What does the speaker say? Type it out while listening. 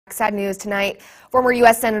Sad news tonight. Former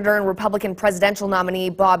U.S. Senator and Republican presidential nominee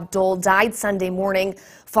Bob Dole died Sunday morning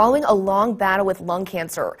following a long battle with lung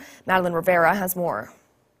cancer. Madeline Rivera has more.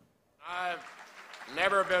 I've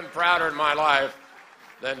never been prouder in my life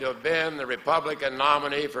than to have been the Republican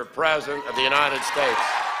nominee for President of the United States.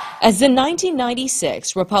 As the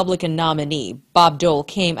 1996 Republican nominee, Bob Dole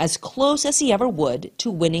came as close as he ever would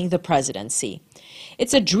to winning the presidency.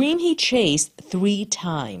 It's a dream he chased 3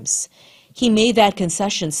 times. He made that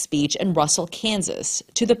concession speech in Russell, Kansas,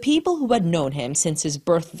 to the people who had known him since his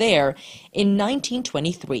birth there in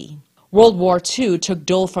 1923. World War II took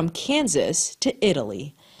Dole from Kansas to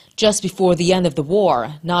Italy. Just before the end of the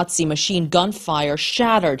war, Nazi machine gun fire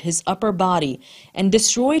shattered his upper body and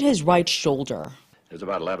destroyed his right shoulder. It was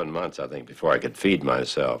about 11 months, I think, before I could feed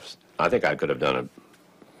myself. I think I could have done it,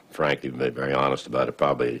 frankly, to be very honest about it,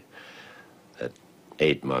 probably at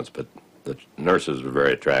 8 months, but the nurses were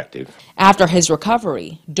very attractive. After his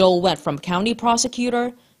recovery, Dole went from county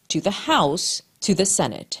prosecutor to the House to the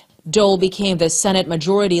Senate. Dole became the Senate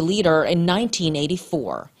Majority Leader in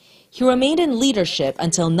 1984. He remained in leadership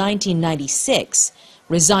until 1996,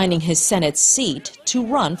 resigning his Senate seat to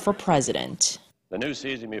run for president. The new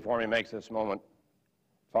season before me makes this moment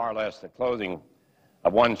far less the closing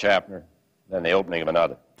of one chapter than the opening of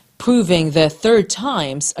another. Proving the 3rd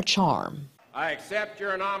time's a charm. I accept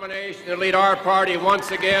your nomination to lead our party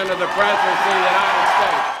once again to the presidency of the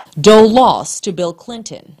United States. Dole lost to Bill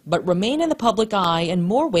Clinton, but remained in the public eye in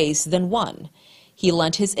more ways than one. He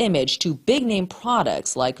lent his image to big-name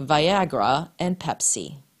products like Viagra and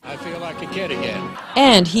Pepsi. I feel like a kid again.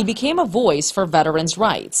 And he became a voice for veterans'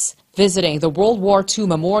 rights, visiting the World War II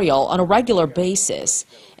Memorial on a regular basis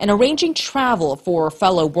and arranging travel for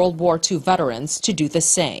fellow World War II veterans to do the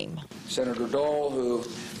same. Senator Dole, who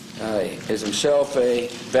is himself a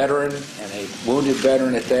veteran and a wounded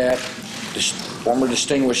veteran at that, former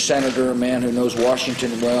distinguished senator, a man who knows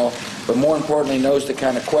Washington well, but more importantly knows the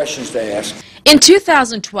kind of questions to ask. In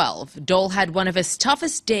 2012, Dole had one of his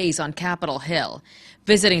toughest days on Capitol Hill,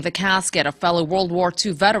 visiting the casket of fellow World War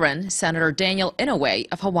II veteran Senator Daniel Inouye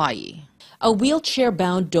of Hawaii. A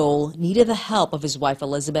wheelchair-bound Dole needed the help of his wife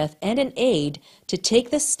Elizabeth and an aide to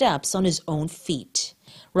take the steps on his own feet,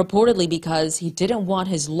 reportedly because he didn't want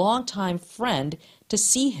his longtime friend to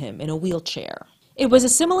see him in a wheelchair. It was a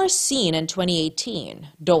similar scene in 2018,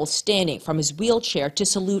 Dole standing from his wheelchair to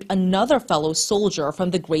salute another fellow soldier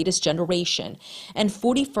from the greatest generation and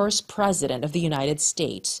 41st President of the United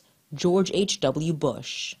States, George H.W.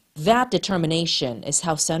 Bush. That determination is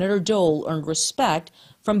how Senator Dole earned respect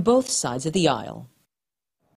from both sides of the aisle.